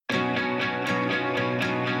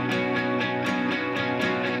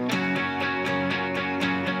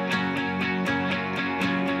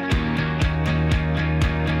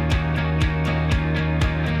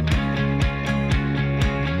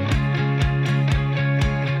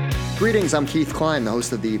Greetings, I'm Keith Klein, the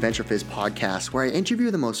host of the Venture Fizz podcast, where I interview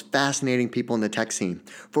the most fascinating people in the tech scene.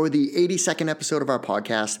 For the 82nd episode of our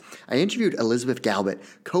podcast, I interviewed Elizabeth Galbut,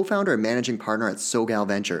 co-founder and managing partner at SoGal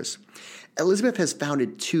Ventures. Elizabeth has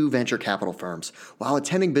founded 2 venture capital firms. While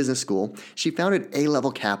attending business school, she founded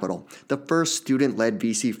A-Level Capital, the first student-led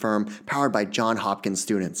VC firm powered by Johns Hopkins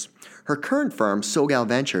students. Her current firm, SoGal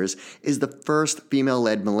Ventures, is the first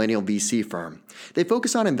female-led millennial VC firm. They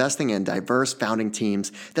focus on investing in diverse founding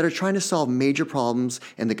teams that are trying to solve major problems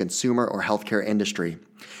in the consumer or healthcare industry.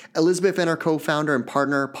 Elizabeth and her co-founder and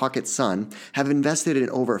partner, Pocket Sun, have invested in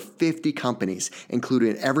over 50 companies,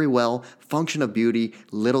 including Everywell, Function of Beauty,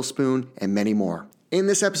 Little Spoon, and many more. In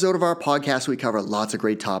this episode of our podcast, we cover lots of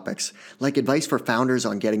great topics, like advice for founders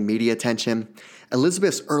on getting media attention,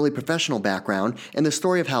 Elizabeth's early professional background, and the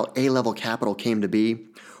story of how A-Level Capital came to be,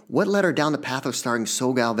 what led her down the path of starting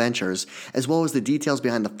SoGal Ventures, as well as the details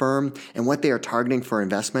behind the firm and what they are targeting for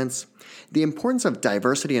investments, the importance of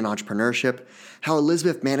diversity in entrepreneurship, how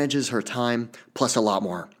Elizabeth manages her time, plus a lot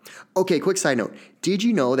more. Okay, quick side note. Did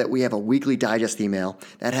you know that we have a weekly digest email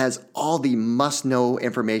that has all the must-know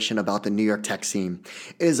information about the New York tech scene?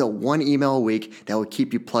 It is a 1 email a week that will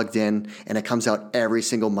keep you plugged in, and it comes out every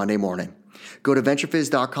single Monday morning. Go to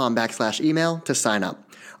venturefizz.com/email to sign up.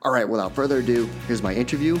 All right, without further ado, here's my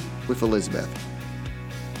interview with Elizabeth.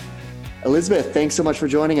 Elizabeth, thanks so much for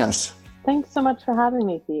joining us. Thanks so much for having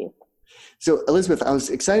me, Keith. So, Elizabeth, I was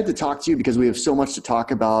excited to talk to you because we have so much to talk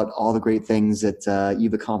about, all the great things that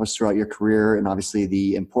you've accomplished throughout your career and obviously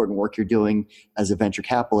the important work you're doing as a venture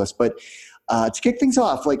capitalist. But to kick things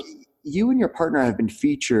off, like you and your partner have been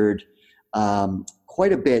featured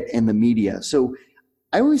quite a bit in the media. So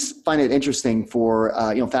I always find it interesting for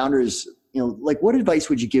founders, like what advice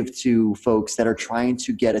would you give to folks that are trying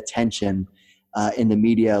to get attention in the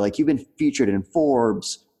media? Like you've been featured in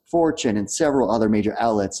Forbes, Fortune, and several other major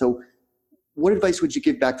outlets. So what advice would you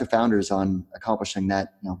give back to founders on accomplishing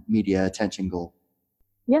that media attention goal?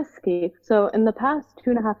 Yes, Keith. So in the past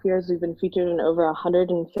 2.5 years, we've been featured in over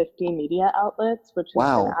 150 media outlets, which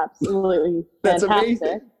has been absolutely That's fantastic.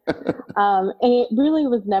 Amazing. And it really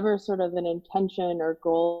was never sort of an intention or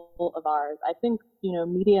goal of ours. I think,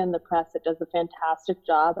 media and the press, it does a fantastic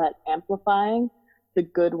job at amplifying the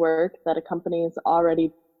good work that a company is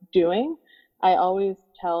already doing. I always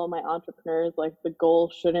tell my entrepreneurs, like, the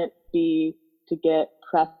goal shouldn't be to get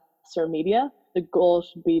press or media. The goal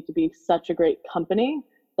should be to be such a great company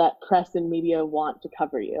that press and media want to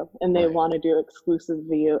cover you and they want to do exclusive of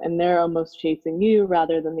you, and they're almost chasing you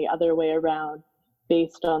rather than the other way around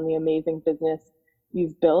based on the amazing business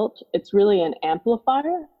you've built. It's really an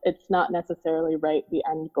amplifier. It's not necessarily the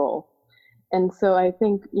end goal. And so I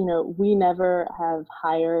think, we never have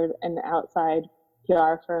hired an outside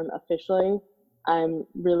PR firm officially. I'm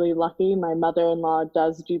really lucky. My mother-in-law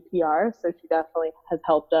does do PR, so she definitely has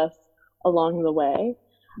helped us along the way.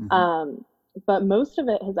 Mm-hmm. But most of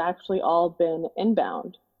it has actually all been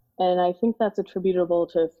inbound. And I think that's attributable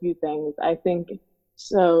to a few things. I think,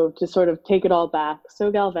 so to sort of take it all back,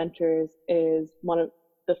 SoGal Ventures is one of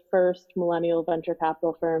the first millennial venture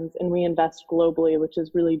capital firms, and we invest globally, which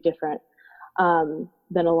is really different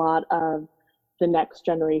than a lot of the next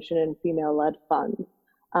generation and female-led funds.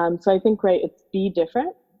 So I think, it's be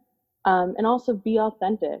different and also be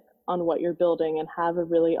authentic on what you're building and have a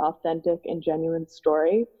really authentic and genuine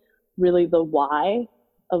story, really the why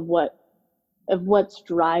of what's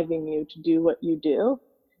driving you to do what you do.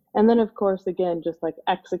 And then, of course, again, just like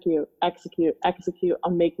execute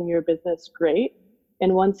on making your business great.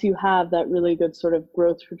 And once you have that really good sort of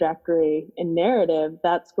growth trajectory and narrative,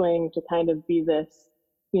 that's going to kind of be this,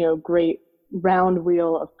 great round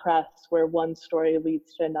wheel of press where one story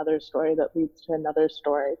leads to another story that leads to another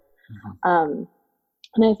story. Mm-hmm.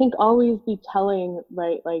 And I think always be telling,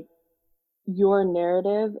 like your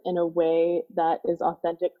narrative in a way that is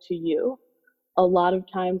authentic to you. A lot of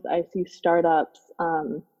times I see startups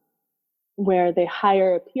where they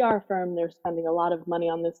hire a PR firm, they're spending a lot of money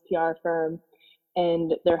on this PR firm,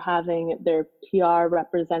 and they're having their PR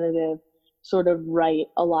representative sort of write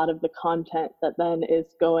a lot of the content that then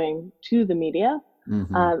is going to the media.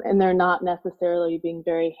 Mm-hmm. And they're not necessarily being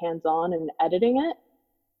very hands-on in editing it.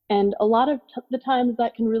 And a lot of the times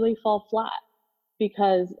that can really fall flat,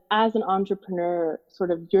 because as an entrepreneur, sort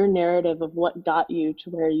of your narrative of what got you to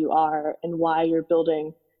where you are and why you're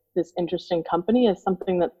building this interesting company is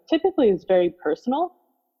something that typically is very personal.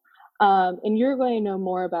 And you're going to know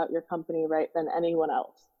more about your company, than anyone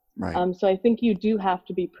else. Right. So I think you do have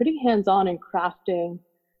to be pretty hands-on in crafting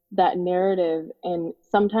that narrative, and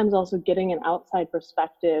sometimes also getting an outside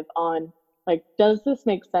perspective on Like, does this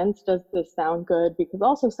make sense? Does this sound good? Because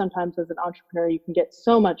also sometimes as an entrepreneur, you can get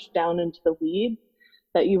so much down into the weeds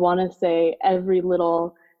that you want to say every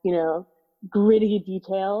little, gritty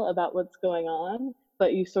detail about what's going on,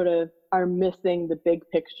 but you sort of are missing the big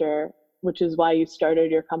picture, which is why you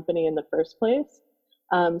started your company in the first place.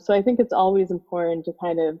 So I think it's always important to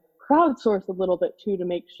kind of crowdsource a little bit too, to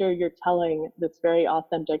make sure you're telling this very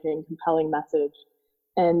authentic and compelling message.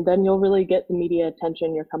 And then you'll really get the media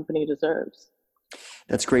attention your company deserves.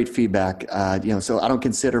 That's great feedback. So I don't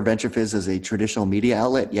consider VentureFizz as a traditional media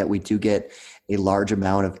outlet, yet we do get a large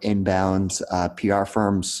amount of inbound PR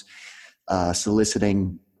firms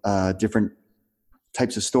soliciting different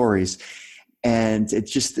types of stories. And it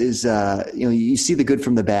just is, you see the good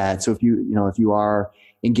from the bad. So if you are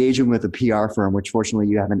engaging with a PR firm, which fortunately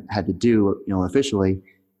you haven't had to do, officially,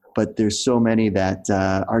 but there's so many that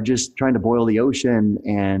are just trying to boil the ocean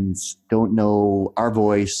and don't know our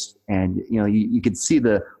voice. And, you could see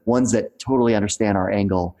the ones that totally understand our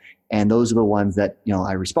angle. And those are the ones that,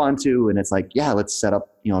 I respond to. And it's like, yeah, let's set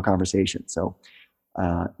up, a conversation. So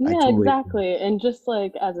exactly. And just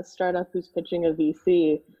like as a startup who's pitching a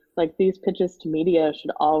VC, like these pitches to media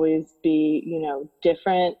should always be,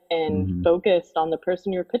 different and focused on the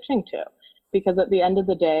person you're pitching to. Because at the end of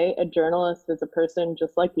the day, a journalist is a person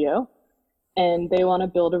just like you, and they want to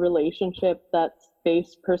build a relationship that's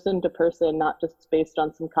based person to person, not just based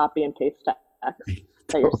on some copy and paste text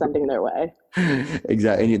that you're sending their way.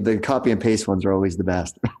 Exactly. And the copy and paste ones are always the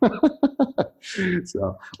best.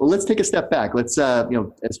 So, well, let's take a step back. Let's,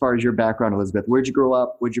 as far as your background, Elizabeth, where'd you grow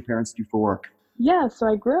up? What'd your parents do for work? Yeah, so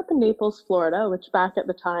I grew up in Naples, Florida, which back at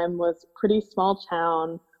the time was a pretty small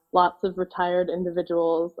town, lots of retired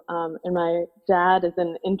individuals. And my dad is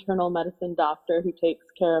an internal medicine doctor who takes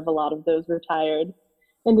care of a lot of those retired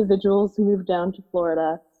individuals who moved down to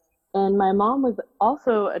Florida. And my mom was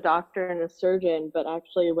also a doctor and a surgeon, but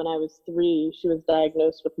actually when I was 3, she was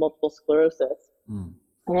diagnosed with multiple sclerosis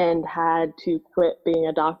and had to quit being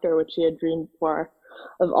a doctor, which she had dreamed for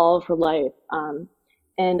of all of her life.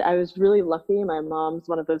 And I was really lucky. My mom's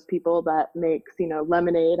one of those people that makes,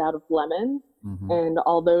 lemonade out of lemons. And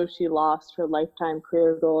although she lost her lifetime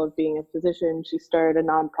career goal of being a physician, she started a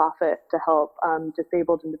nonprofit to help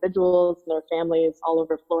disabled individuals and their families all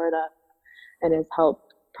over Florida, and has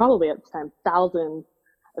helped probably at the time thousands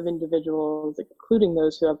of individuals, including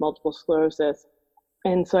those who have multiple sclerosis.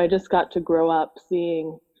 And so I just got to grow up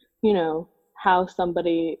seeing, how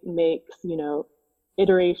somebody makes,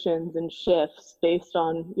 iterations and shifts based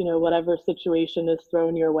on, whatever situation is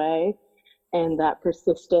thrown your way, and that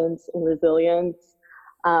persistence and resilience.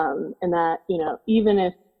 And that, even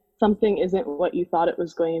if something isn't what you thought it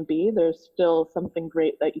was going to be, there's still something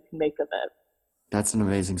great that you can make of it. That's an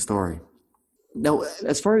amazing story. Now,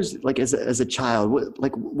 as far as like as a child,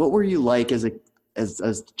 what were you like as a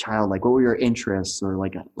child? Like, what were your interests, or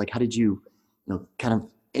like how did you, kind of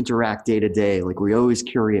interact day to day? Like, were you always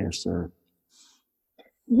curious, or?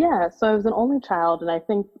 Yeah, so I was an only child, and I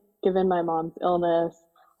think given my mom's illness,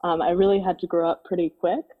 I really had to grow up pretty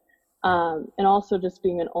quick. And also just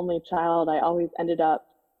being an only child, I always ended up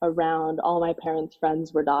around all my parents'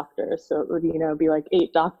 friends were doctors. So it would, be like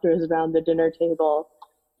 8 doctors around the dinner table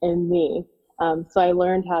and me. So I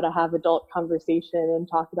learned how to have adult conversation and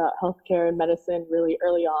talk about healthcare and medicine really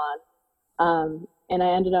early on. And I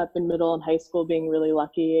ended up in middle and high school being really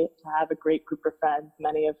lucky to have a great group of friends,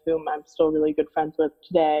 many of whom I'm still really good friends with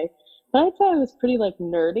today. But I'd say I was pretty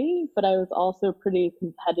nerdy, but I was also pretty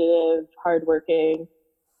competitive, hardworking.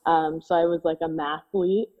 So I was like a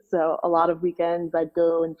mathlete. So a lot of weekends I'd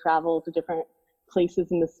go and travel to different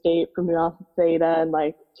places in the state for Mu Alpha Theta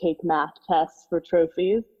and take math tests for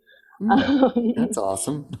trophies. That's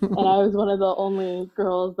awesome. And I was one of the only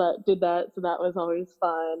girls that did that, so that was always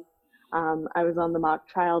fun. I was on the mock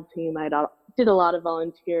trial team. I did a lot of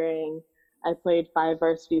volunteering. I played 5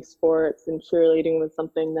 varsity sports, and cheerleading was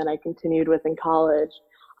something that I continued with in college.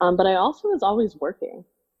 But I also was always working.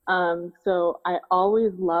 So I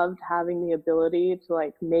always loved having the ability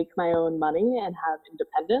to make my own money and have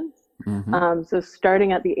independence. So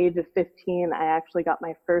starting at the age of 15, I actually got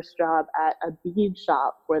my first job at a bead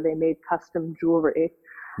shop where they made custom jewelry.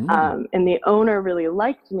 And the owner really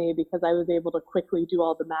liked me because I was able to quickly do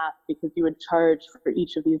all the math, because you would charge for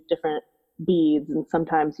each of these different beads. And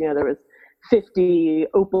sometimes, there was 50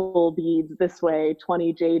 opal beads this way,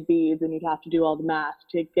 20 jade beads, and you'd have to do all the math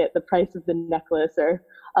to get the price of the necklace or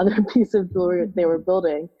other piece of jewelry they were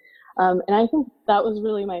building. And I think that was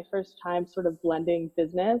really my first time sort of blending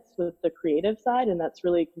business with the creative side, and that's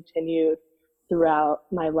really continued throughout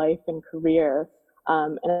my life and career.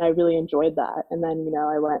 And I really enjoyed that. And then,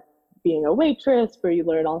 I went being a waitress where you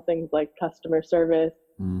learn all things like customer service.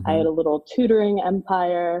 I had a little tutoring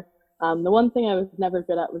empire. The one thing I was never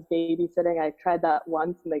good at was babysitting. I tried that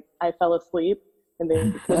once and I fell asleep and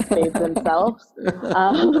the kids bathed themselves.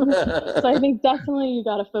 So I think definitely you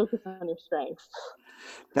got to focus on your strengths.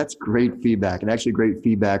 That's great feedback, and actually great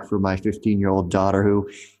feedback for my 15-year-old daughter who,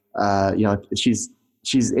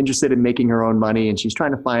 she's interested in making her own money, and she's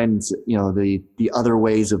trying to find, the other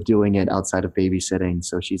ways of doing it outside of babysitting.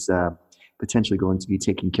 So she's potentially going to be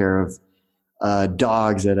taking care of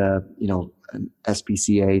dogs at an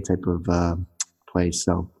SPCA type of place.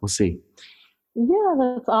 So we'll see. Yeah,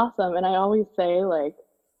 that's awesome. And I always say, like,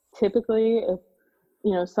 typically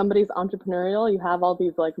if, somebody's entrepreneurial, you have all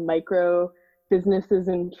these like micro businesses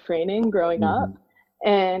in training growing up.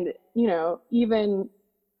 And, even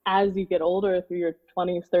as you get older through your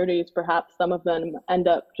 20s, 30s, perhaps some of them end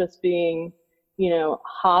up just being,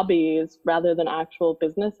 hobbies rather than actual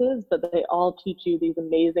businesses, but they all teach you these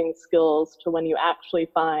amazing skills to when you actually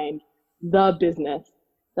find the business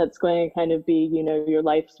that's going to kind of be, your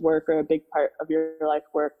life's work or a big part of your life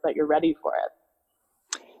work, that you're ready for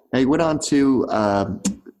it. Now you went on to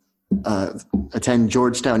attend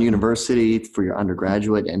Georgetown University for your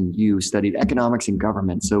undergraduate, and you studied economics and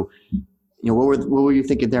government. So, what were you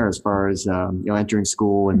thinking there as far as entering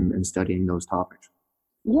school and studying those topics?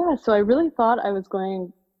 Yeah, so I really thought I was going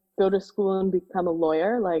to go to school and become a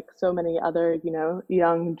lawyer, like so many other,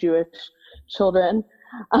 young Jewish children,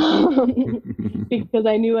 because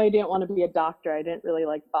I knew I didn't want to be a doctor. I didn't really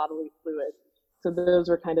like bodily fluids. So those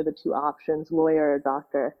were kind of the two options, lawyer or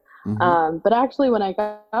doctor. But actually, when I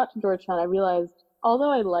got to Georgetown, I realized,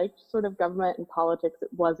 although I liked sort of government and politics, it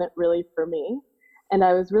wasn't really for me. And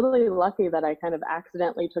I was really lucky that I kind of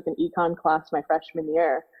accidentally took an econ class my freshman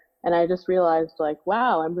year. And I just realized, like,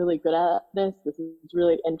 wow, I'm really good at this. This is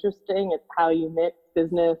really interesting. It's how you mix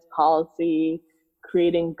business, policy,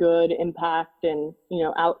 creating good impact and,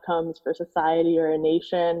 outcomes for society or a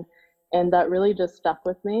nation. And that really just stuck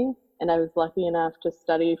with me. And I was lucky enough to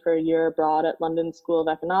study for a year abroad at London School of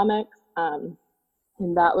Economics. And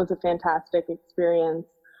that was a fantastic experience.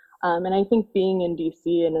 And I think being in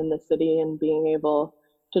DC and in the city and being able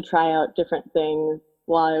to try out different things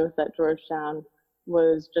while I was at Georgetown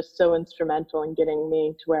was just so instrumental in getting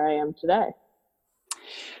me to where I am today.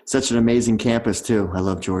 Such an amazing campus too. I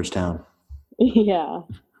love Georgetown. Yeah.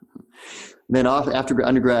 Then after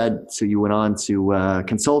undergrad, so you went on to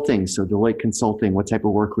consulting. So Deloitte Consulting, what type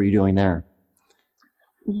of work were you doing there?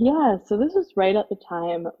 Yeah, so this was right at the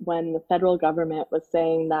time when the federal government was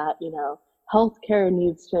saying that, healthcare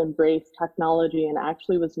needs to embrace technology and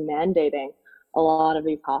actually was mandating a lot of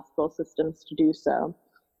these hospital systems to do so.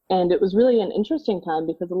 And it was really an interesting time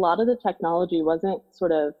because a lot of the technology wasn't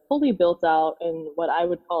sort of fully built out in what I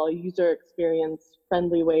would call a user experience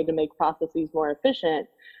friendly way to make processes more efficient.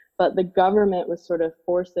 But the government was sort of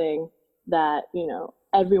forcing that,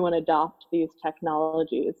 everyone adopt these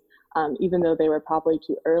technologies, even though they were probably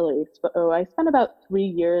too early. So I spent about 3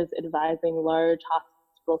 years advising large hospital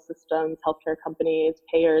systems, healthcare companies,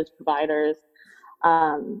 payers, providers,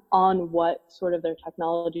 on what sort of their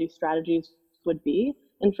technology strategies would be.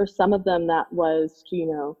 And for some of them, that was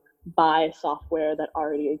to, buy software that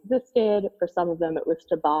already existed. For some of them, it was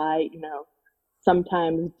to buy,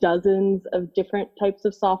 sometimes dozens of different types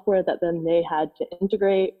of software that then they had to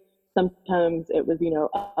integrate. Sometimes it was,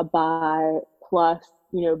 a buy plus,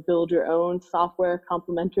 build your own software,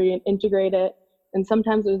 complementary and integrate it. And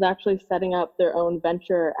sometimes it was actually setting up their own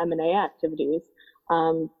venture M&A activities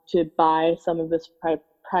to buy some of this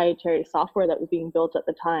proprietary software that was being built at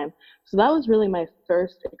the time. So that was really my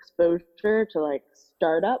first exposure to like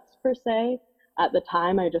startups per se. At the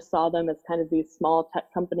time, I just saw them as kind of these small tech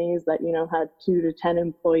companies that, had 2 to 10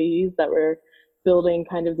 employees that were building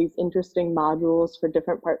kind of these interesting modules for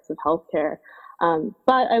different parts of healthcare.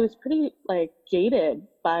 But I was pretty jaded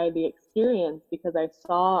by the experience because I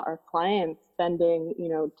saw our clients spending,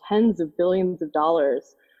 tens of billions of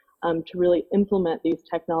dollars to really implement these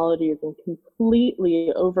technologies and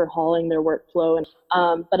completely overhauling their workflow.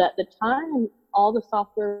 And but at the time, all the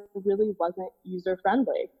software really wasn't user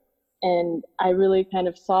friendly. And I really kind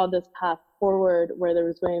of saw this path forward where there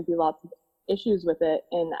was going to be lots of issues with it.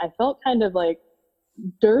 And I felt kind of like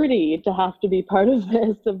dirty to have to be part of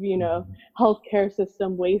this, of, healthcare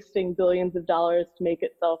system wasting billions of dollars to make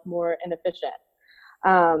itself more inefficient.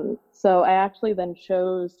 So I actually then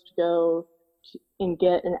chose to go and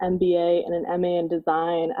get an MBA and an MA in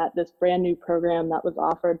design at this brand new program that was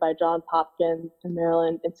offered by Johns Hopkins and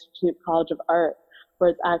Maryland Institute College of Art, where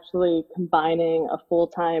it's actually combining a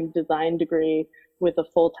full-time design degree with a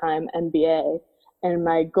full-time MBA. And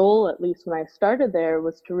my goal, at least when I started there,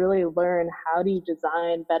 was to really learn how do you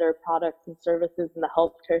design better products and services in the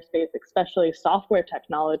healthcare space, especially software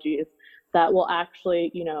technologies that will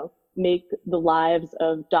actually, make the lives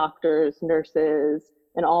of doctors, nurses,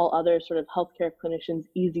 and all other sort of healthcare clinicians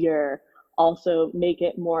easier, also make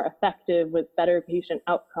it more effective with better patient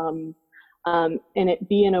outcomes, and it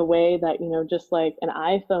be in a way that, just like an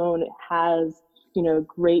iPhone has,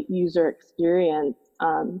 great user experience,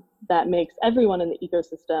 that makes everyone in the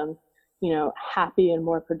ecosystem, happy and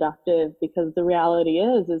more productive. Because the reality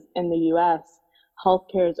is in the US,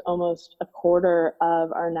 healthcare is almost a quarter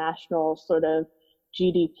of our national sort of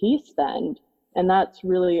GDP spend. And that's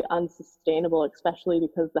really unsustainable, especially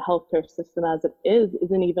because the healthcare system as it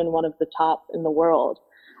isn't even one of the top in the world.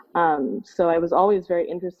 So I was always very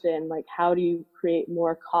interested in like, how do you create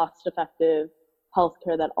more cost-effective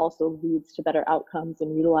healthcare that also leads to better outcomes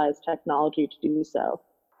and utilize technology to do so.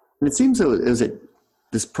 And it seems though, is it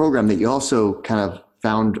this program that you also kind of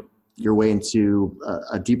found your way into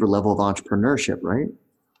a deeper level of entrepreneurship, right?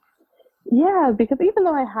 Yeah, because even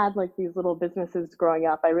though I had like these little businesses growing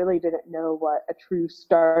up, I really didn't know what a true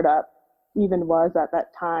startup even was at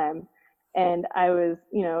that time. And I was,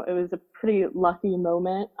 it was a pretty lucky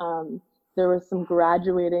moment. There were some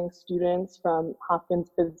graduating students from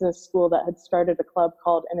Hopkins Business School that had started a club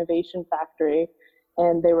called Innovation Factory,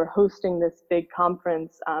 and they were hosting this big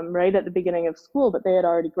conference right at the beginning of school, but they had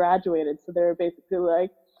already graduated. So they were basically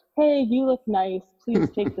like, hey, you look nice, please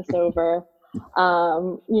take this over.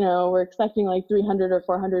 We're expecting like 300 or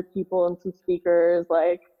 400 people and some speakers,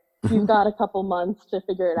 like you've got a couple months to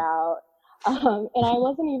figure it out. And I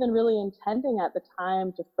wasn't even really intending at the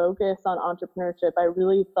time to focus on entrepreneurship. I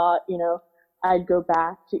really thought, I'd go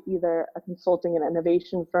back to either a consulting and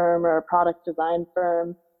innovation firm or a product design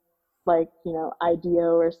firm, like,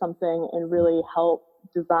 IDEO or something, and really help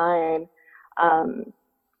design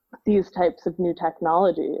these types of new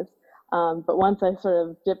technologies. But once I sort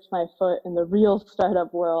of dipped my foot in the real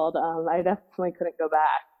startup world, I definitely couldn't go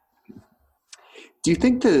back. Do you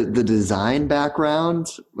think the design background,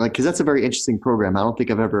 like, because that's a very interesting program. I don't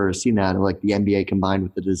think I've ever seen that, like the MBA combined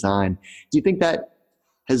with the design. Do you think that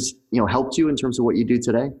has, helped you in terms of what you do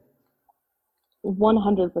today?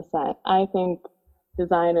 100%. I think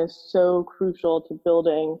design is so crucial to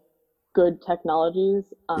building good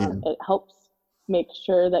technologies. It helps make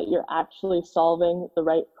sure that you're actually solving the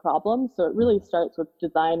right problem. So it really starts with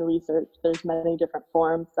design research. There's many different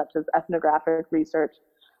forms, such as ethnographic research.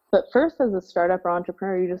 But first, as a startup or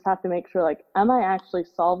entrepreneur, you just have to make sure, like, am I actually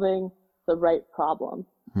solving the right problem?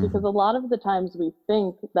 Because a lot of the times we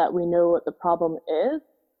think that we know what the problem is,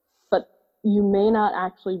 but you may not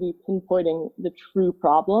actually be pinpointing the true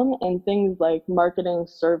problem. And things like marketing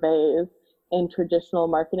surveys and traditional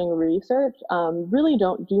marketing research really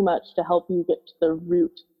don't do much to help you get to the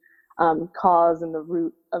root cause and the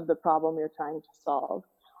root of the problem you're trying to solve.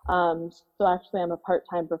 So actually, I'm a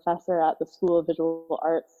part-time professor at the School of Visual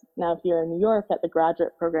Arts now here in New York at the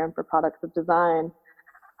graduate program for products of design.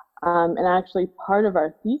 And actually, part of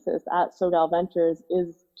our thesis at SoGal Ventures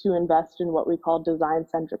is to invest in what we call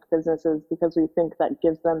design-centric businesses, because we think that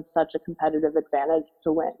gives them such a competitive advantage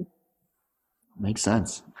to win. Makes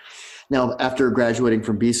sense. Now, after graduating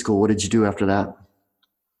from B school, what did you do after that?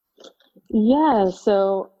 Yeah,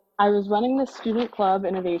 so I was running the student club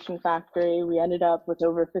Innovation Factory. We ended up with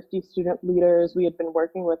over 50 student leaders. We had been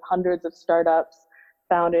working with hundreds of startups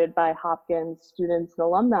founded by Hopkins students and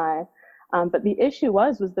alumni. But the issue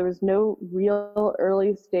was there was no real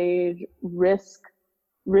early stage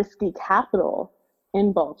risky capital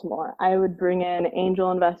in Baltimore. I would bring in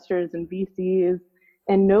angel investors and VCs,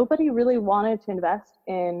 and nobody really wanted to invest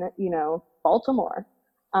in, Baltimore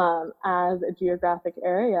as a geographic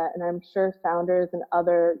area. And I'm sure founders in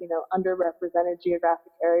other, underrepresented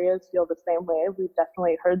geographic areas feel the same way. We've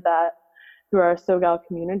definitely heard that through our SoGal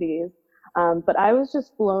communities. But I was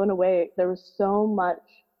just blown away. There was so much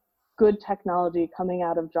good technology coming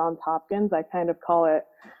out of Johns Hopkins. I kind of call it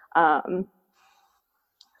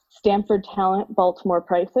Stanford talent, Baltimore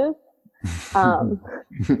prices. And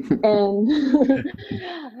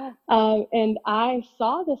and I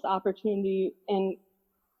saw this opportunity and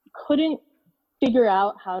couldn't figure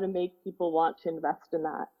out how to make people want to invest in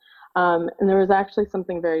that. And there was actually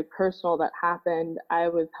something very personal that happened. I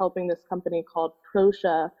was helping this company called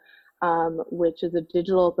Proscia, which is a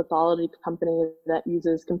digital pathology company that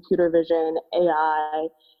uses computer vision, AI,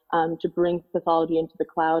 to bring pathology into the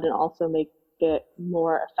cloud and also make it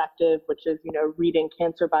more effective, which is, reading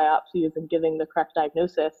cancer biopsies and giving the correct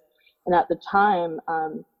diagnosis. And at the time,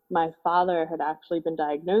 my father had actually been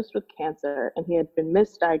diagnosed with cancer, and he had been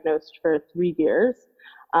misdiagnosed for 3 years.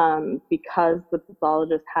 because the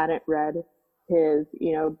pathologist hadn't read his,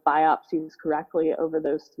 biopsies correctly over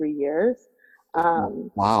those 3 years.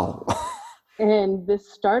 Wow. And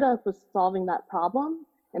this startup was solving that problem.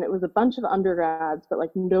 And it was a bunch of undergrads, but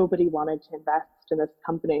like nobody wanted to invest in this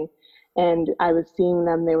company. And I was seeing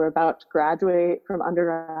them, they were about to graduate from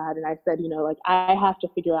undergrad. And I said, I have to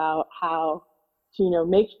figure out how to,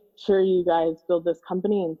 make sure you guys build this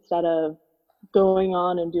company instead of going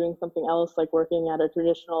on and doing something else, like working at a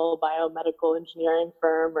traditional biomedical engineering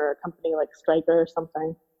firm or a company like Stryker or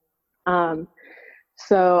something.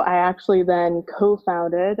 So I actually then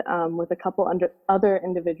co-founded with a couple other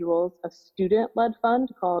individuals a student-led fund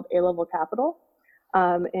called A-Level Capital.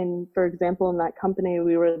 And for example, in that company,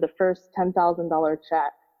 we were the first $10,000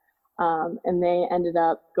 check. And they ended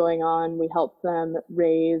up going on, we helped them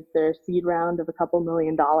raise their seed round of a couple $1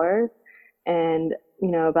 million. And,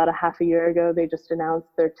 about a half a year ago, they just announced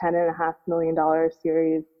their $10.5 million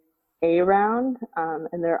Series A round.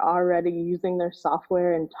 And they're already using their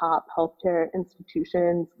software in top healthcare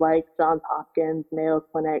institutions like Johns Hopkins, Mayo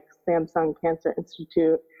Clinic, Samsung Cancer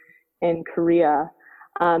Institute in Korea.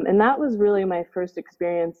 And that was really my first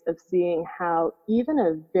experience of seeing how even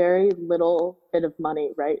a very little bit of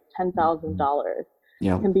money, right, $10,000,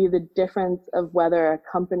 can be the difference of whether a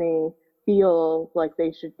company feels like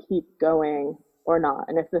they should keep going or not,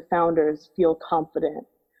 and if the founders feel confident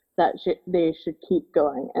that they should keep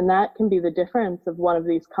going. And that can be the difference of one of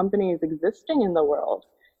these companies existing in the world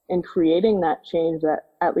and creating that change that,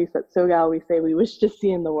 at least at SoGal, we say we wish to see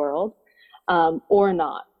in the world, or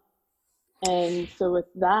not. And so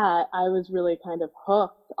with that, I was really kind of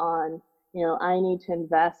hooked on, I need to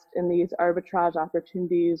invest in these arbitrage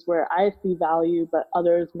opportunities where I see value, but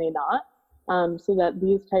others may not, so that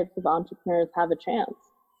these types of entrepreneurs have a chance.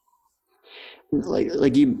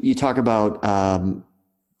 Like you talk about,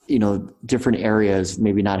 different areas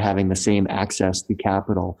maybe not having the same access to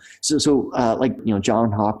capital. So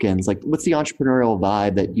John Hopkins, like what's the entrepreneurial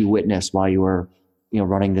vibe that you witnessed while you were,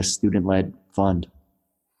 running this student-led fund?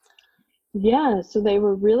 Yeah, so they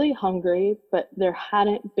were really hungry, but there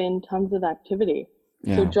hadn't been tons of activity.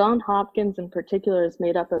 Yeah. So John Hopkins in particular is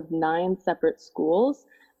made up of 9 separate schools,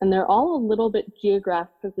 and they're all a little bit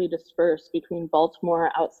geographically dispersed between Baltimore,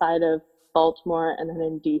 outside of Baltimore, and then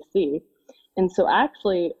in DC. And so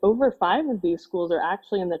actually over 5 of these schools are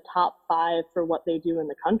actually in the top 5 for what they do in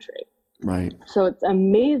the country. Right. So it's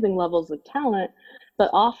amazing levels of talent, but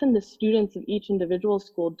often the students of each individual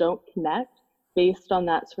school don't connect based on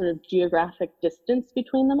that sort of geographic distance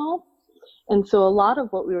between them all. And so a lot of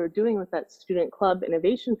what we were doing with that student club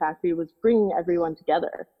Innovation Factory was bringing everyone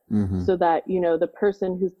together, so that, the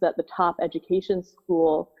person who's at the top education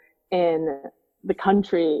school in the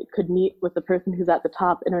country could meet with the person who's at the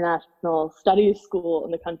top international studies school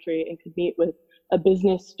in the country, and could meet with a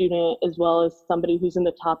business student as well as somebody who's in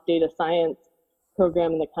the top data science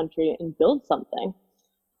program in the country and build something.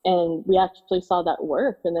 And we actually saw that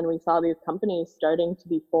work. And then we saw these companies starting to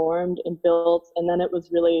be formed and built. And then it was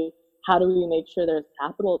really, how do we make sure there's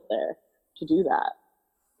capital there to do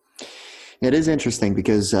that? It is interesting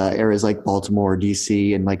because areas like Baltimore,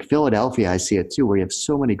 DC, and like Philadelphia, I see it too, where you have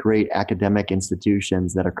so many great academic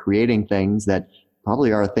institutions that are creating things that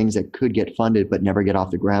probably are things that could get funded but never get off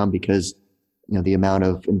the ground because, the amount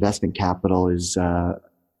of investment capital is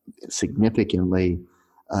significantly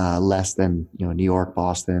less than New York,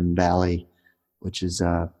 Boston, Valley, which is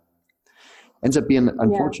ends up being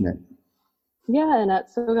unfortunate. Yeah, and at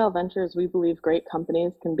SoGal Ventures, we believe great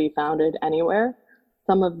companies can be founded anywhere.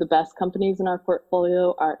 Some of the best companies in our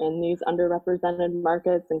portfolio are in these underrepresented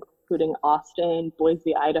markets, including Austin,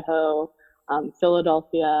 Boise, Idaho,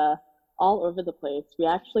 Philadelphia, all over the place. We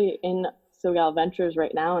actually, in SoGal Ventures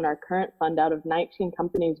right now, in our current fund, out of 19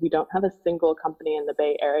 companies, we don't have a single company in the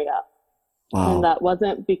Bay Area. Wow. And that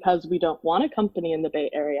wasn't because we don't want a company in the Bay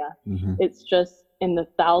Area. It's just in the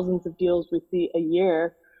thousands of deals we see a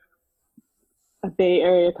year, a Bay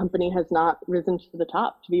Area company has not risen to the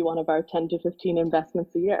top to be one of our 10 to 15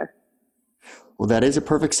 investments a year. Well, that is a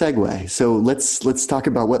perfect segue. So let's talk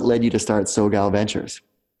about what led you to start SoGal Ventures.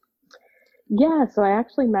 Yeah, so I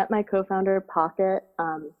actually met my co-founder Pocket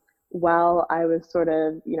while I was sort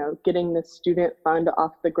of, getting this student fund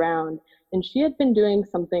off the ground. And she had been doing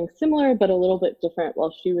something similar, but a little bit different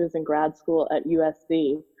while she was in grad school at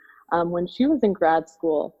USC. When she was in grad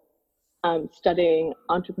school, studying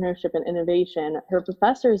entrepreneurship and innovation, her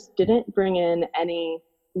professors didn't bring in any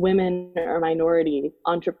women or minority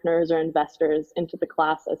entrepreneurs or investors into the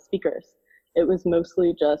class as speakers. It was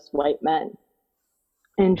mostly just white men.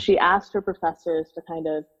 And she asked her professors to kind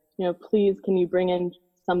of, please, can you bring in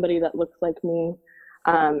somebody that looks like me?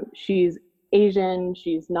 She's Asian,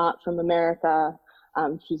 she's not from America,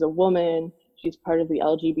 she's a woman, she's part of the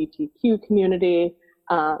LGBTQ community.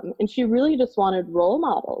 And she really just wanted role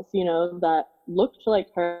models, that looked like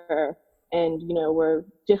her and, were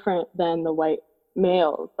different than the white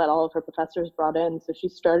males that all of her professors brought in. So she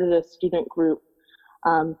started a student group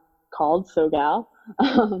called SoGal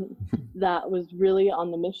that was really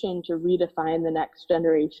on the mission to redefine the next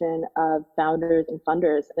generation of founders and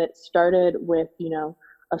funders. And it started with,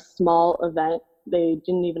 a small event. They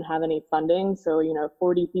didn't even have any funding. So,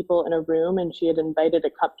 40 people in a room, and she had invited a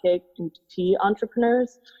cupcake and tea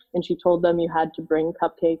entrepreneurs. And she told them you had to bring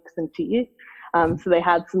cupcakes and tea. So they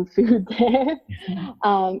had some food there.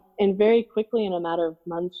 And very quickly, in a matter of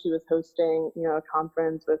months, she was hosting, a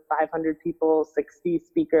conference with 500 people, 60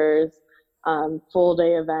 speakers, full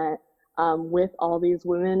day event with all these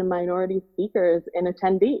women and minority speakers and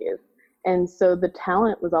attendees. And so the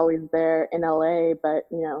talent was always there in LA, but,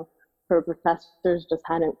 her professors just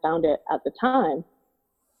hadn't found it at the time.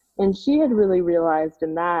 And she had really realized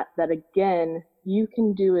in that again, you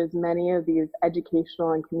can do as many of these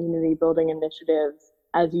educational and community building initiatives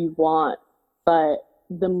as you want, but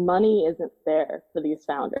the money isn't there for these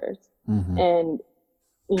founders. Mm-hmm. And,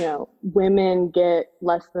 women get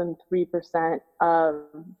less than 3% of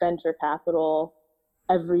venture capital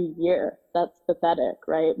every year. That's pathetic,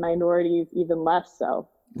 right? Minorities, even less so.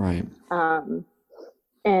 Right.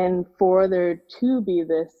 And for there to be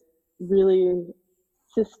this really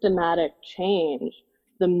systematic change,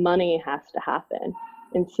 the money has to happen.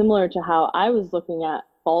 And similar to how I was looking at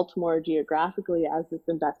Baltimore geographically as this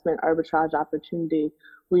investment arbitrage opportunity,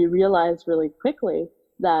 we realized really quickly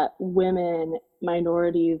that women,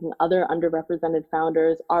 minorities, and other underrepresented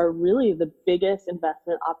founders are really the biggest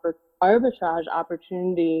investment arbitrage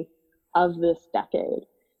opportunity of this decade.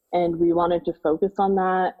 And we wanted to focus on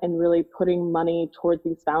that, and really putting money towards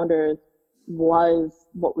these founders was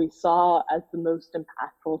what we saw as the most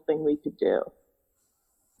impactful thing we could do.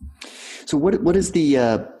 So what is the,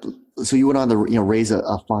 so you went on to, raise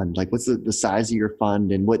a fund, like what's the size of your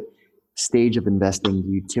fund, and what stage of investing do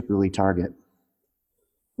you typically target?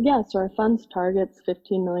 Yeah, so our fund's targets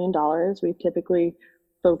 $15 million. We typically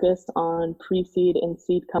focus on pre-seed and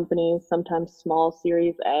seed companies, sometimes small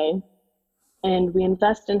Series A. And we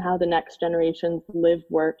invest in how the next generations live,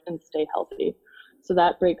 work, and stay healthy. So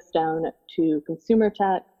that breaks down to consumer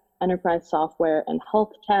tech, enterprise software, and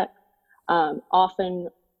health tech, often,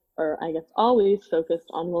 or I guess always, focused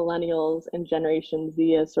on millennials and Generation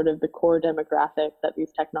Z as sort of the core demographic that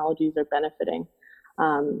these technologies are benefiting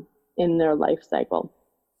in their life cycle.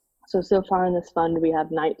 So far in this fund, we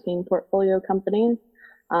have 19 portfolio companies.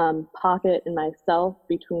 Pocket and myself,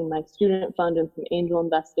 between my student fund and some angel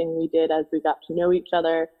investing we did as we got to know each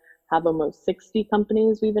other, have almost 60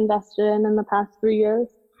 companies we've invested in the past 3 years.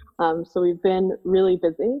 So we've been really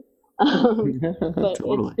busy, but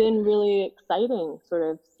Totally. It's been really exciting sort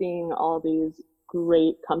of seeing all these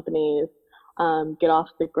great companies get off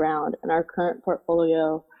the ground. In our current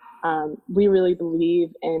portfolio, we really believe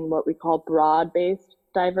in what we call broad-based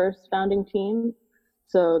diverse founding teams.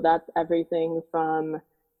 So that's everything from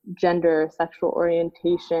gender, sexual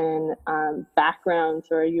orientation, backgrounds.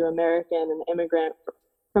 So are you American, an immigrant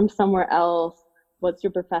from somewhere else? What's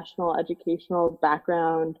your professional, educational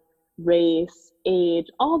background, race, age,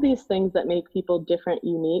 all these things that make people different,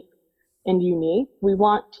 unique. We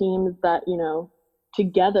want teams that,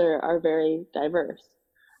 together are very diverse.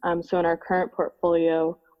 So in our current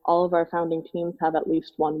portfolio, all of our founding teams have at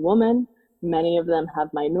least one woman. Many of them have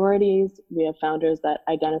minorities. We have founders that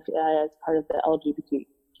identify as part of the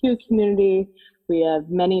LGBTQ community. We have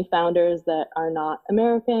many founders that are not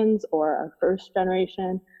Americans or are first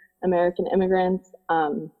generation American immigrants.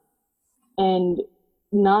 And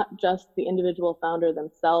not just the individual founder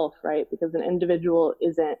themselves, right? Because an individual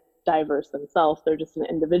isn't diverse themselves, they're just an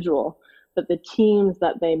individual. But the teams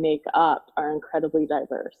that they make up are incredibly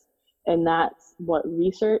diverse. And that's what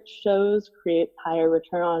research shows creates higher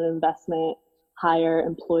return on investment, higher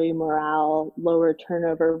employee morale, lower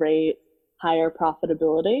turnover rate, higher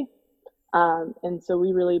profitability. And so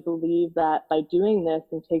we really believe that by doing this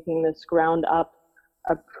and taking this ground up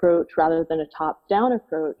approach rather than a top down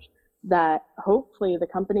approach, that hopefully the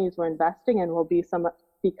companies we're investing in will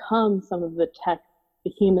become some of the tech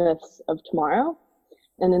behemoths of tomorrow.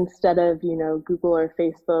 And instead of, Google or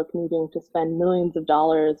Facebook needing to spend millions of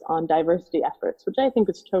dollars on diversity efforts, which I think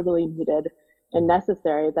is totally needed and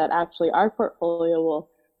necessary, that actually our portfolio will,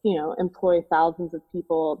 employ thousands of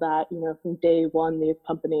people that, from day one, these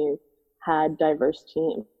companies had diverse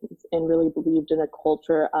teams and really believed in a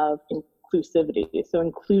culture of inclusivity. So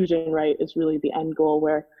inclusion, right, is really the end goal,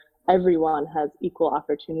 where everyone has equal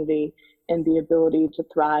opportunity and the ability to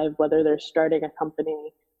thrive, whether they're starting a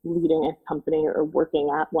company, leading a company, or working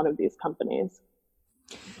at one of these companies.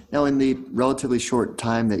 Now, in the relatively short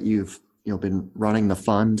time that you've been running the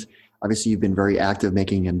fund, obviously you've been very active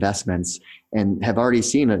making investments and have already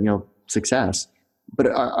seen success. But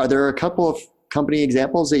are there a couple of company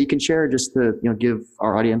examples that you can share just to give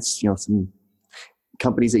our audience some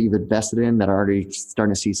companies that you've invested in that are already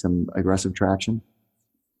starting to see some aggressive traction?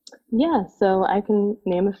 Yeah, so I can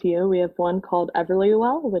name a few. We have one called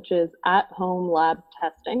Everlywell, which is at-home lab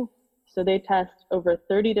testing. So they test over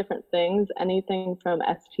 30 different things, anything from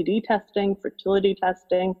STD testing, fertility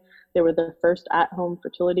testing. They were the first at-home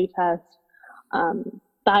fertility test,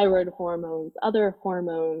 thyroid hormones, other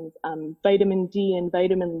hormones, vitamin D and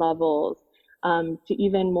vitamin levels, to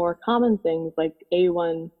even more common things like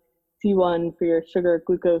A1C1 for your sugar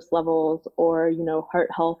glucose levels, or heart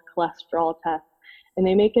health cholesterol tests. And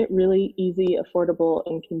they make it really easy, affordable,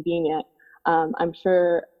 and convenient. I'm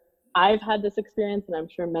sure I've had this experience, and I'm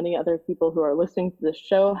sure many other people who are listening to this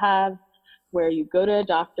show have, where you go to a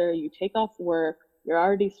doctor, you take off work, you're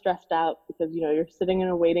already stressed out because you're sitting in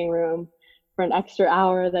a waiting room for an extra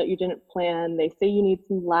hour that you didn't plan. They say you need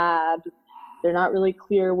some labs. They're not really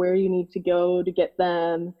clear where you need to go to get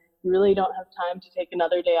them. You really don't have time to take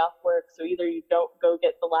another day off work, so either you don't go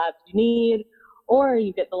get the labs you need, or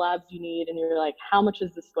you get the labs you need and you're like, how much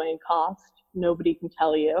is this going to cost? Nobody can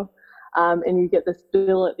tell you. And you get this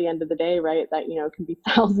bill at the end of the day, right, that can be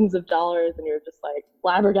thousands of dollars, and you're just like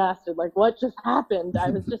flabbergasted, like, what just happened? I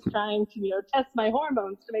was just trying to test my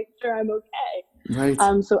hormones to make sure I'm okay.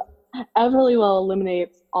 Right. So Everlywell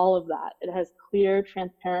eliminates all of that. It has clear,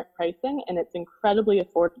 transparent pricing, and it's incredibly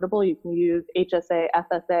affordable. You can use HSA,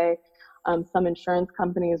 FSA. Some insurance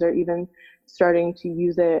companies are even starting to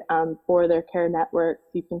use it for their care networks.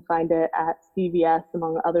 You can find it at CVS,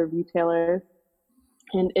 among other retailers.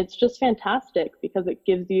 And it's just fantastic because it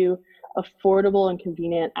gives you affordable and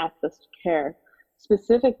convenient access to care.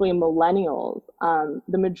 Specifically millennials,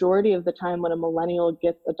 the majority of the time when a millennial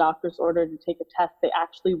gets a doctor's order to take a test, they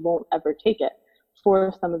actually won't ever take it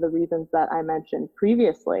for some of the reasons that I mentioned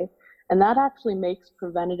previously. And that actually makes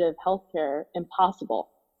preventative healthcare impossible.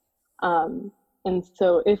 And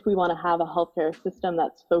so if we want to have a healthcare system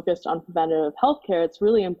that's focused on preventative healthcare, it's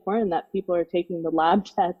really important that people are taking the lab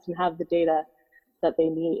tests and have the data that they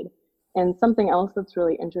need. And something else that's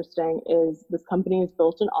really interesting is this company is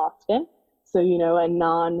built in Austin. So,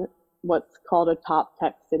 a what's called a top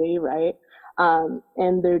tech city, right?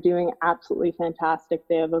 And they're doing absolutely fantastic.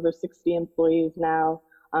 They have over 60 employees now,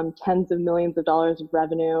 tens of millions of dollars of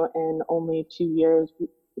revenue in only 2 years,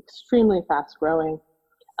 extremely fast growing.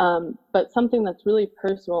 But something that's really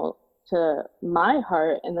personal to my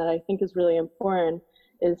heart and that I think is really important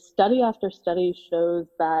is study after study shows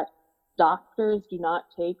that doctors do not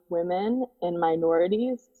take women and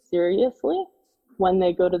minorities seriously when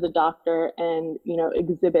they go to the doctor and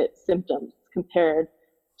exhibit symptoms compared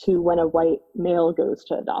to when a white male goes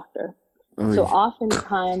to a doctor. So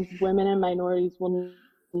oftentimes women and minorities will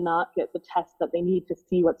not get the test that they need to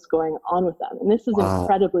see what's going on with them. And this is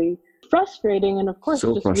incredibly frustrating, and of course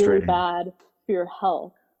just really bad for your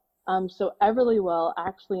health. So Everlywell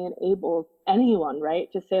actually enables anyone, right,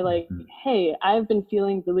 to say like, hey, I've been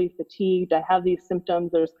feeling really fatigued. I have these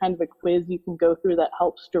symptoms. There's kind of a quiz you can go through that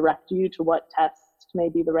helps direct you to what test may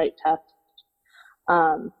be the right test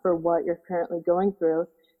for what you're currently going through.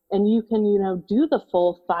 And you can, do the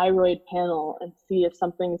full thyroid panel and see if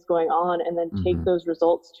something's going on, and then take those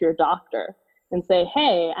results to your doctor and say,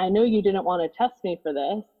 hey, I know you didn't want to test me for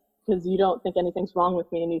this because you don't think anything's wrong with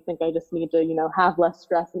me and you think I just need to, have less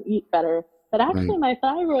stress and eat better. But actually my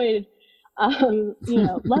thyroid,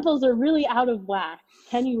 levels are really out of whack.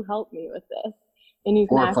 Can you help me with this? And you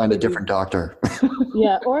can find a different doctor.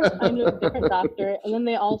 Yeah, or find a different doctor. And then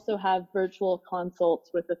they also have virtual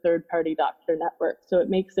consults with a third-party doctor network. So it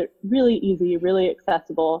makes it really easy, really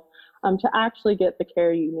accessible to actually get the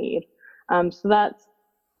care you need. So that's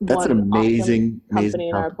an amazing company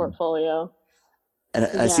in our portfolio. And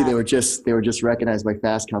I see they were just recognized by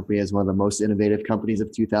Fast Company as one of the most innovative companies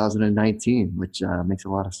of 2019, which makes a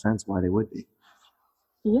lot of sense why they would be.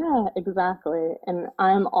 Yeah, exactly. And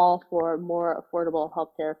I'm all for more affordable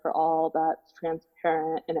healthcare for all that's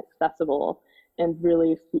transparent and accessible and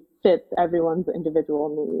really fits everyone's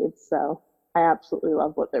individual needs. So I absolutely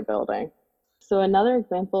love what they're building. So another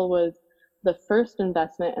example was the first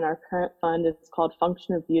investment in our current fund. It's called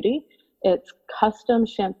Function of Beauty. It's custom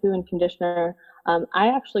shampoo and conditioner. I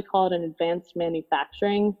actually call it an advanced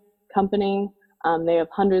manufacturing company. They have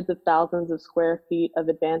hundreds of thousands of square feet of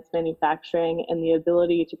advanced manufacturing and the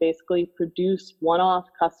ability to basically produce one-off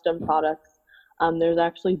custom products. There's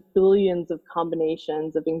actually billions of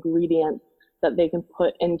combinations of ingredients that they can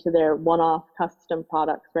put into their one-off custom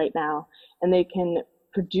products right now, and they can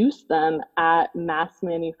produce them at mass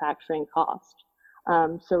manufacturing cost.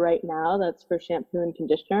 So right now that's for shampoo and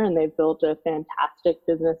conditioner, and they've built a fantastic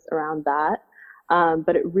business around that.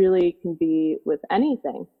 But it really can be with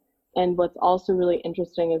anything. And what's also really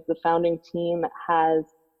interesting is the founding team has,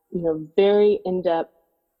 very in-depth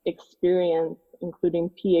experience, including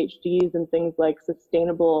PhDs and things like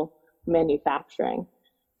sustainable manufacturing.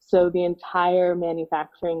 So the entire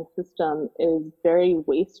manufacturing system is very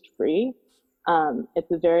waste-free.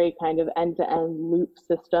 It's a very kind of end-to-end loop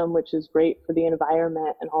system, which is great for the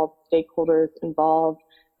environment and all the stakeholders involved,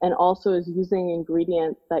 and also is using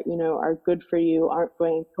ingredients that, are good for you, aren't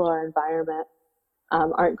going to kill our environment,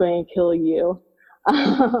 aren't going to kill you,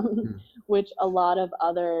 which a lot of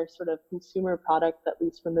other sort of consumer products, at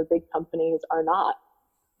least from the big companies, are not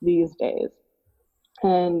these days.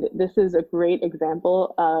 And this is a great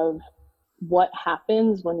example of what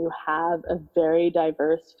happens when you have a very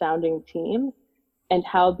diverse founding team and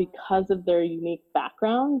how, because of their unique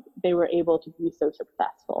backgrounds, they were able to be so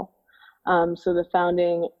successful. So the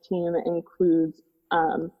founding team includes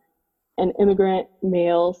an immigrant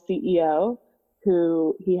male CEO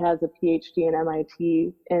who he has a PhD in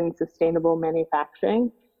MIT in sustainable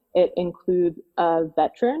manufacturing. It includes a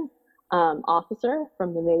veteran officer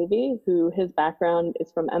from the Navy who his background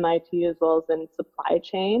is from MIT as well as in supply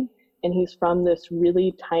chain. And he's from this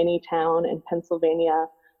really tiny town in Pennsylvania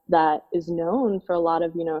that is known for a lot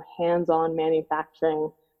of, hands-on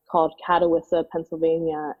manufacturing called Catawissa,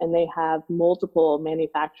 Pennsylvania. And they have multiple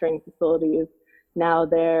manufacturing facilities now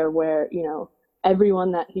there where,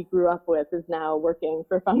 everyone that he grew up with is now working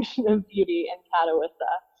for Function of Beauty in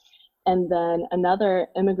Catawissa. And then another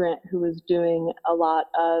immigrant who was doing a lot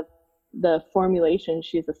of the formulation,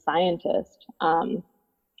 she's a scientist,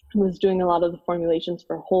 was doing a lot of the formulations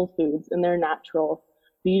for Whole Foods and their natural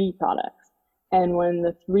beauty products. And when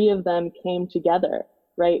the three of them came together,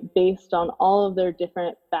 right, based on all of their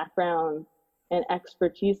different backgrounds and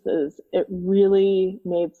expertises, it really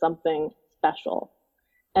made something special.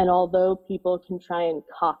 And although people can try and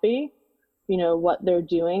copy, what they're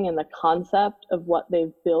doing and the concept of what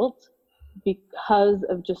they've built, because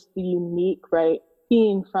of just the unique, right,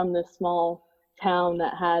 being from this small town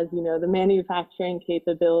that has, the manufacturing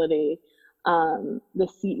capability. The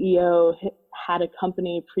CEO had a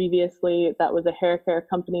company previously that was a hair care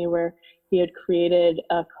company where he had created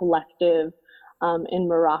a collective in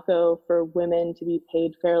Morocco for women to be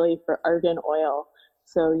paid fairly for argan oil.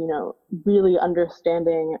 So, really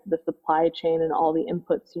understanding the supply chain and all the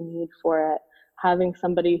inputs you need for it. Having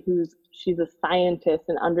somebody she's a scientist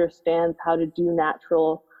and understands how to do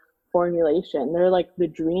natural formulation. They're like the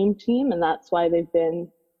dream team, and that's why they've been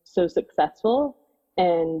so successful.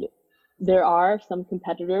 And there are some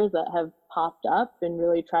competitors that have popped up and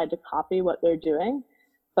really tried to copy what they're doing.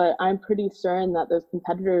 But I'm pretty certain that those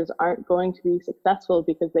competitors aren't going to be successful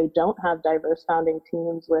because they don't have diverse founding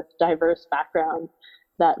teams with diverse backgrounds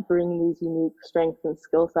that bring these unique strengths and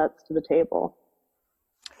skill sets to the table.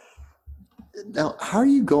 Now, how are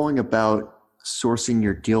you going about sourcing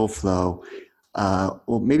your deal flow?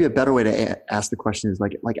 Well, maybe a better way to ask the question is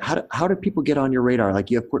like how do people get on your radar?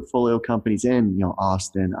 Like, you have portfolio companies in,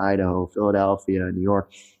 Austin, Idaho, Philadelphia, New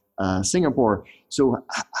York, Singapore. So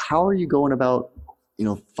how are you going about,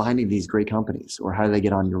 finding these great companies, or how do they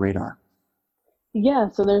get on your radar? Yeah,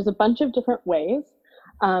 so there's a bunch of different ways.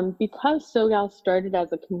 Because SoGal started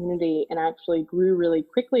as a community and actually grew really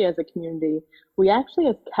quickly as a community, we actually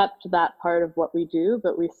have kept that part of what we do,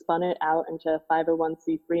 but we spun it out into a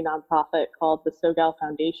 501c3 nonprofit called the SoGal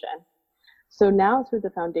Foundation. So now through the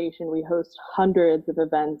foundation, we host hundreds of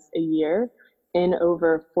events a year in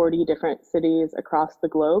over 40 different cities across the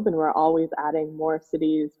globe, and we're always adding more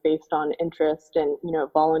cities based on interest and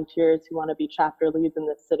volunteers who want to be chapter leads in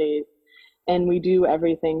the cities. And we do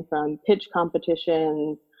everything from pitch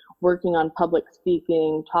competitions, working on public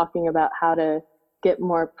speaking, talking about how to get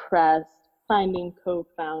more press, finding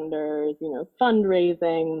co-founders,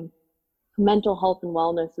 fundraising. Mental health and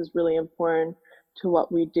wellness is really important to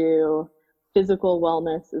what we do, physical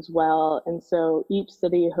wellness as well. And so each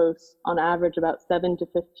city hosts on average about 7 to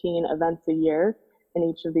 15 events a year in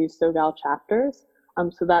each of these SoGal chapters.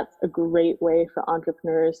 So that's a great way for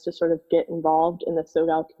entrepreneurs to sort of get involved in the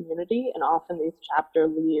SoGal community. And often these chapter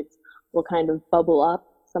leads will kind of bubble up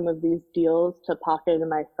some of these deals to Pocket and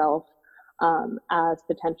myself as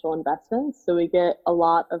potential investments. So we get a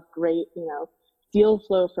lot of great, deal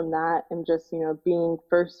flow from that, and just, being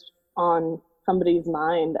first on somebody's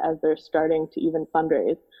mind as they're starting to even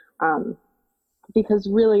fundraise. Because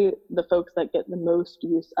really the folks that get the most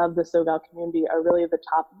use of the SoGal community are really the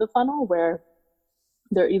top of the funnel, where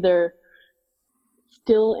they're either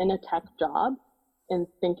still in a tech job and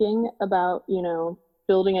thinking about,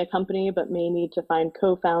 building a company, but may need to find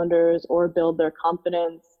co-founders or build their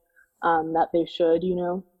confidence that they should,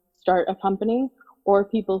 start a company, or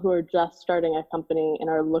people who are just starting a company and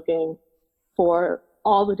are looking for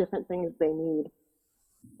all the different things they need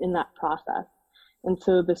in that process. And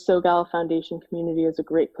so the SoGal Foundation community is a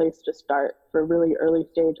great place to start for really early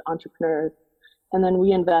stage entrepreneurs. And then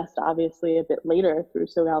we invest obviously a bit later through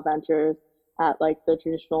SoGal Ventures at like the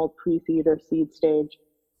traditional pre-seed or seed stage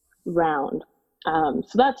round.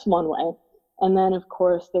 So that's one way. And then of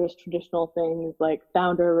course there's traditional things like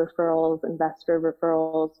founder referrals, investor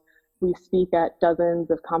referrals. We speak at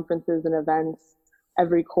dozens of conferences and events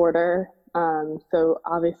every quarter. So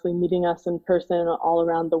obviously meeting us in person all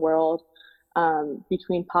around the world.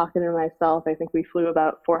 Between Pocket and myself, I think we flew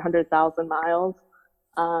about 400,000 miles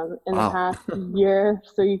in the past year.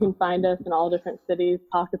 So you can find us in all different cities.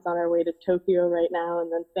 Pocket's on our way to Tokyo right now,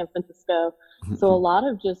 and then San Francisco. So a lot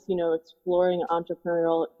of just, exploring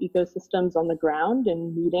entrepreneurial ecosystems on the ground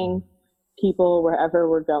and meeting people wherever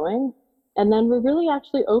we're going. And then we're really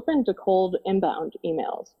actually open to cold inbound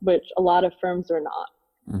emails, which a lot of firms are not.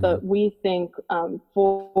 But we think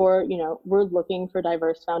we're looking for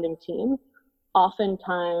diverse founding teams.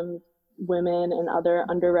 Oftentimes, women and other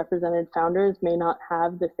underrepresented founders may not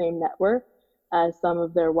have the same network as some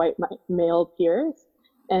of their white male peers.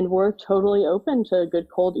 And we're totally open to a good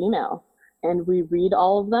cold email. And we read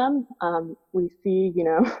all of them. We see,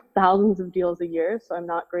 thousands of deals a year, so I'm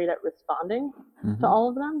not great at responding to all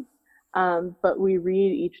of them. But we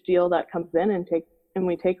read each deal that comes in and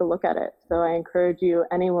we take a look at it. So I encourage you,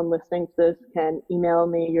 anyone listening to this can email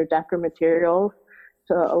me your deck or materials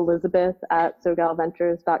to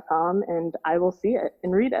Elizabeth@sogalventures.com, and I will see it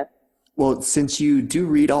and read it. Well, since you do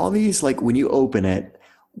read all these, like when you open it,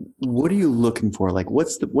 what are you looking for? Like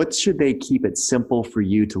what should they keep it simple for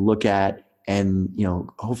you to look at and,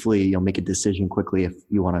 hopefully you'll make a decision quickly if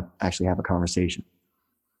you want to actually have a conversation?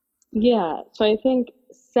 Yeah. So I think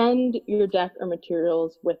send your deck or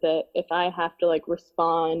materials with it. If I have to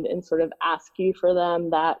respond and sort of ask you for them,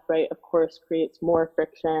 that, right, of course, creates more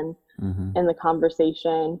friction in the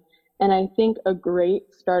conversation. And I think a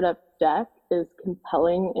great startup deck is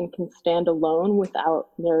compelling and can stand alone without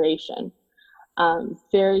narration.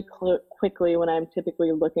 Very quickly, when I'm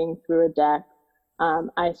typically looking through a deck,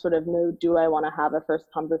 I sort of know, do I want to have a first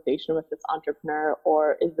conversation with this entrepreneur,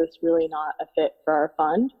 or is this really not a fit for our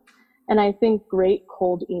fund? And I think great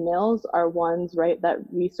cold emails are ones, right, that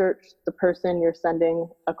research the person you're sending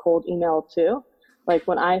a cold email to. Like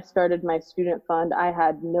when I started my student fund, I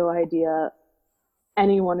had no idea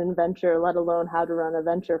anyone in venture, let alone how to run a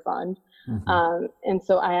venture fund. And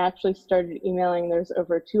so I actually started emailing. There's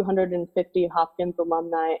over 250 Hopkins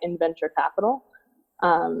alumni in venture capital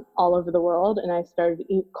all over the world. And I started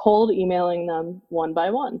cold emailing them one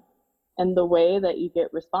by one. And the way that you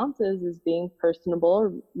get responses is being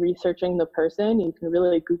personable, researching the person. You can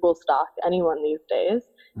really Google stalk anyone these days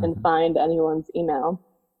and find anyone's email.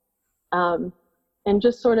 And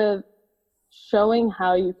just sort of showing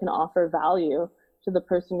how you can offer value to the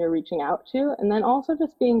person you're reaching out to. And then also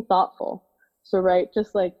just being thoughtful. So, right,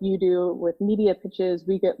 just like you do with media pitches,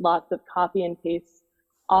 we get lots of copy and paste.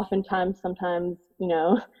 Oftentimes, sometimes,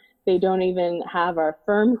 they don't even have our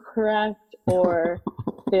firm correct, or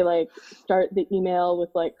they start the email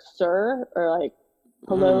with sir, or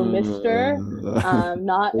hello, Mr.,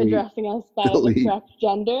 not addressing us by the correct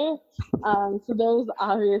gender. So those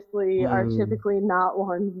obviously are typically not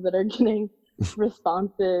ones that are getting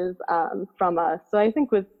responses from us. So I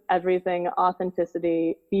think with everything,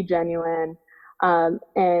 authenticity, be genuine.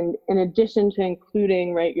 And in addition to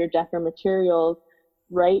including, right, your deck or materials,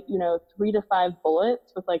 write, 3 to 5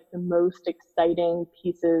 bullets with the most exciting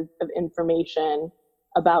pieces of information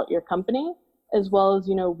about your company, as well as,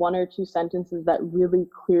 1 or 2 sentences that really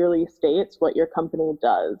clearly states what your company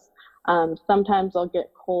does. Sometimes I'll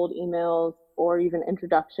get cold emails or even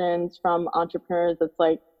introductions from entrepreneurs that's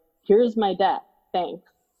like, here's my deck,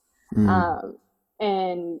 thanks.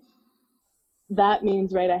 And that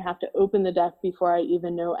means, right, I have to open the deck before I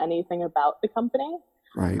even know anything about the company.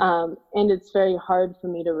 Right. And it's very hard for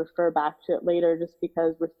me to refer back to it later just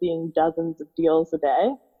because we're seeing dozens of deals a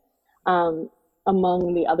day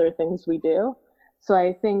among the other things we do. So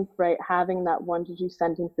I think, right, having that 1 to 2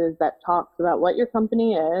 sentences that talks about what your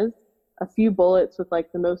company is, a few bullets with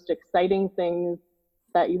the most exciting things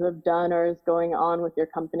that you have done or is going on with your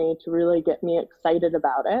company to really get me excited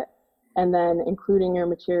about it. And then including your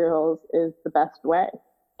materials is the best way.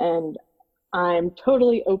 And I'm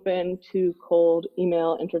totally open to cold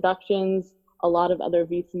email introductions. A lot of other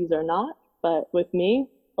VCs are not, but with me,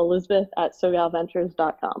 Elizabeth at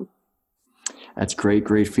SoGalVentures.com. That's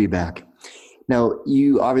great feedback. Now,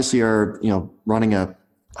 you obviously are, running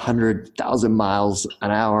 100,000 miles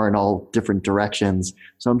an hour in all different directions.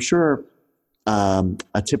 So I'm sure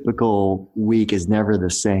a typical week is never the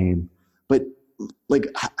same. But like,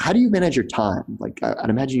 how do you manage your time? Like, I'd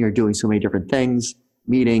imagine you're doing so many different things,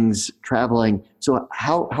 meetings, traveling. So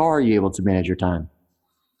how are you able to manage your time?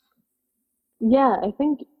 Yeah, I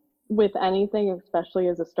think with anything, especially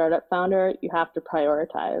as a startup founder, you have to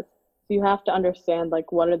prioritize. So you have to understand,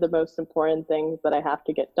 like, what are the most important things that I have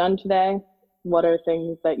to get done today? What are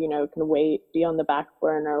things that, can wait, be on the back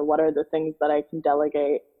burner? What are the things that I can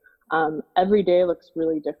delegate? Every day looks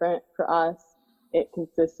really different for us. It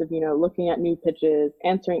consists of, looking at new pitches,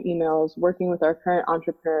 answering emails, working with our current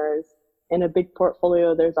entrepreneurs. In a big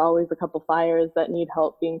portfolio, there's always a couple fires that need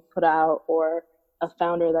help being put out, or a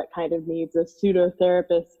founder that kind of needs a pseudo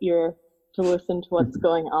therapist ear to listen to what's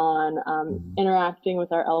going on. Interacting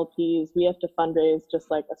with our LPs, we have to fundraise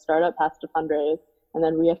just like a startup has to fundraise, and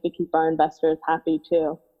then we have to keep our investors happy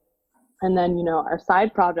too. And then, our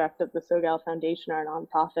side project of the SoGal Foundation, our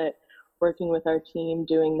nonprofit, working with our team,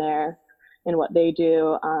 doing and what they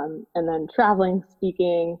do, and then traveling,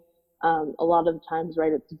 speaking. A lot of the times,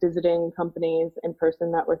 right, it's visiting companies in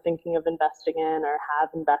person that we're thinking of investing in or have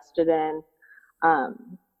invested in.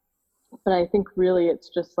 But I think really it's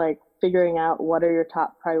just like figuring out what are your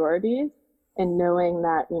top priorities and knowing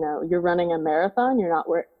that, you're running a marathon, you're not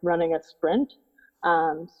running a sprint.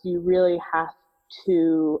 So you really have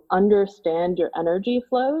to understand your energy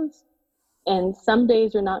flows. And some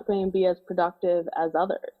days you're not going to be as productive as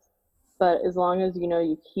others. But as long as,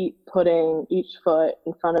 you keep putting each foot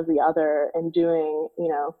in front of the other and doing,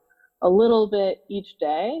 a little bit each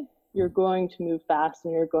day, you're going to move fast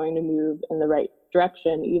and you're going to move in the right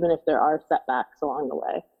direction, even if there are setbacks along the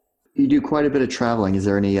way. You do quite a bit of traveling. Is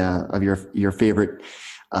there any of your favorite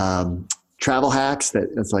travel hacks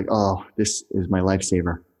that's like, oh, this is my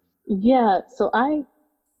lifesaver? Yeah, so I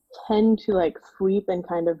tend to sleep and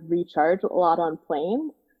kind of recharge a lot on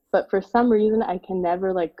planes. But for some reason, I can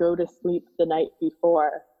never go to sleep the night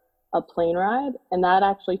before a plane ride. And that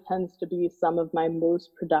actually tends to be some of my most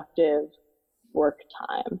productive work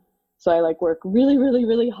time. So I work really, really,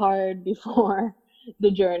 really hard before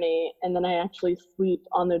the journey. And then I actually sleep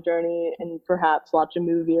on the journey and perhaps watch a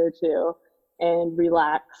movie or two and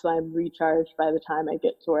relax. So I'm recharged by the time I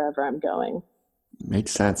get to wherever I'm going.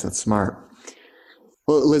 Makes sense. That's smart.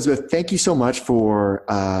 Well, Elizabeth, thank you so much for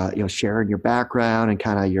sharing your background and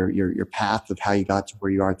kind of your path of how you got to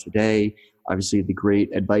where you are today. Obviously, the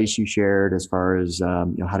great advice you shared as far as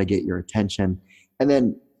how to get your attention, and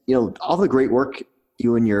then all the great work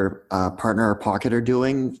you and your partner Pocket are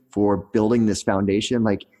doing for building this foundation.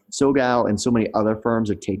 Like SoGal and so many other firms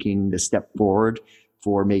are taking the step forward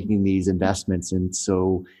for making these investments in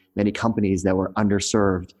so many companies that were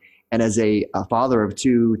underserved. And as a father of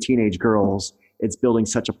two teenage girls, it's building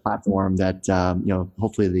such a platform that,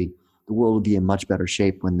 hopefully the world will be in much better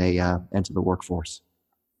shape when they enter the workforce.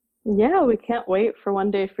 Yeah, we can't wait for one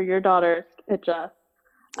day for your daughter to pitch us.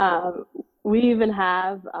 We even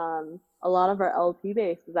have a lot of our LP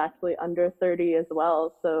base is actually under 30 as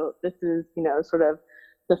well. So this is, sort of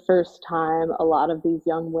the first time a lot of these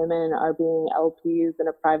young women are being LPs in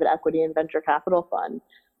a private equity and venture capital fund.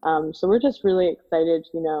 So we're just really excited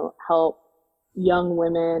to, help young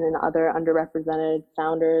women and other underrepresented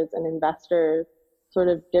founders and investors sort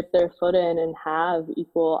of dip their foot in and have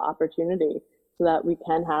equal opportunity so that we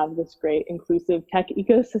can have this great inclusive tech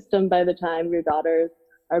ecosystem by the time your daughters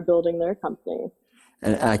are building their company.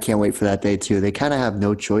 And I can't wait for that day too. They kind of have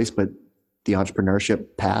no choice but the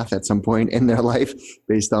entrepreneurship path at some point in their life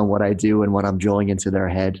based on what I do and what I'm drilling into their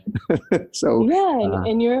head. So yeah,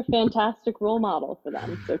 and you're a fantastic role model for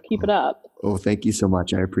them. So keep it up. Oh, thank you so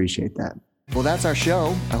much. I appreciate that. Well, that's our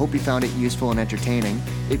show. I hope you found it useful and entertaining.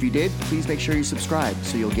 If you did, please make sure you subscribe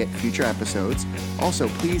so you'll get future episodes. Also,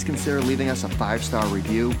 please consider leaving us a 5-star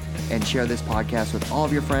review and share this podcast with all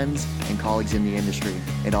of your friends and colleagues in the industry.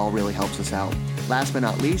 It all really helps us out. Last but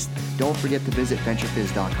not least, don't forget to visit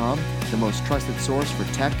venturefiz.com, the most trusted source for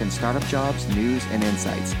tech and startup jobs, news, and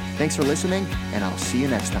insights. Thanks for listening, and I'll see you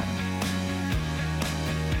next time.